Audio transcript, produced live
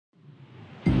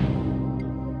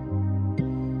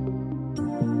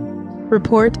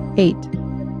Report 8.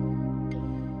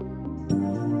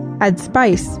 Add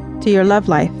spice to your love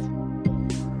life.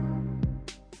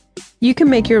 You can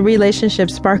make your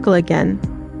relationship sparkle again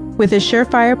with a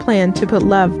surefire plan to put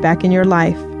love back in your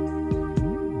life.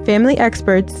 Family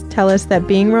experts tell us that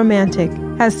being romantic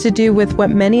has to do with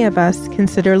what many of us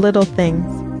consider little things.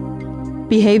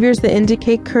 Behaviors that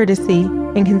indicate courtesy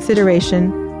and consideration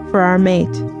for our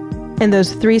mate. And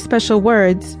those 3 special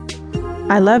words,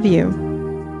 I love you,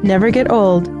 never get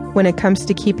old when it comes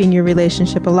to keeping your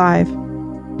relationship alive.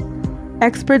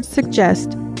 Experts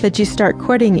suggest that you start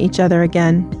courting each other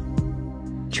again.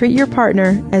 Treat your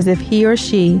partner as if he or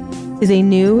she is a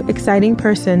new, exciting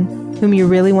person whom you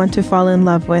really want to fall in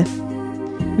love with.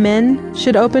 Men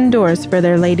should open doors for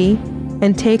their lady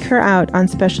and take her out on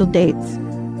special dates.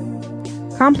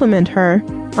 Compliment her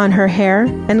on her hair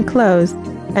and clothes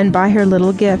and buy her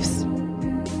little gifts.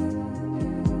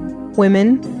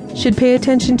 Women should pay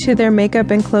attention to their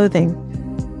makeup and clothing.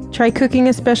 Try cooking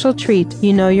a special treat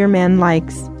you know your man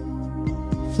likes.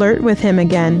 Flirt with him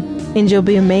again, and you'll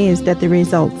be amazed at the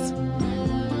results.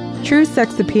 True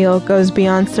sex appeal goes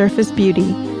beyond surface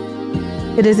beauty.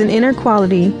 It is an inner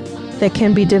quality that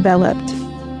can be developed.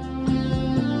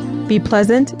 Be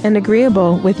pleasant and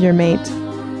agreeable with your mate.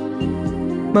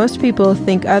 Most people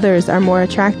think others are more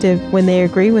attractive when they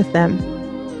agree with them.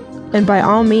 And by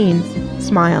all means,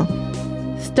 smile.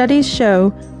 Studies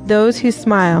show those who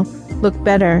smile look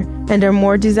better and are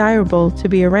more desirable to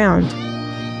be around.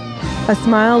 A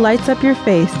smile lights up your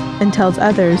face and tells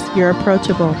others you're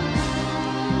approachable.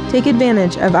 Take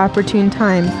advantage of opportune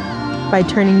times by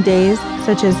turning days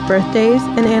such as birthdays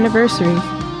and anniversaries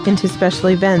into special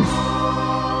events.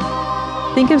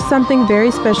 Think of something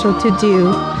very special to do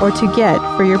or to get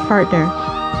for your partner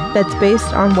that's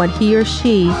based on what he or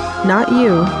she, not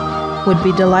you, would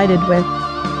be delighted with.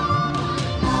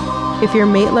 If your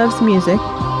mate loves music,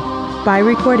 buy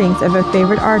recordings of a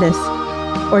favorite artist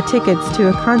or tickets to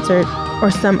a concert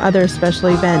or some other special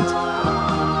event.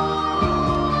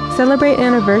 Celebrate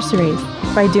anniversaries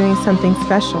by doing something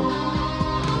special.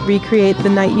 Recreate the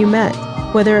night you met,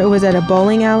 whether it was at a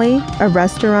bowling alley, a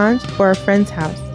restaurant, or a friend's house.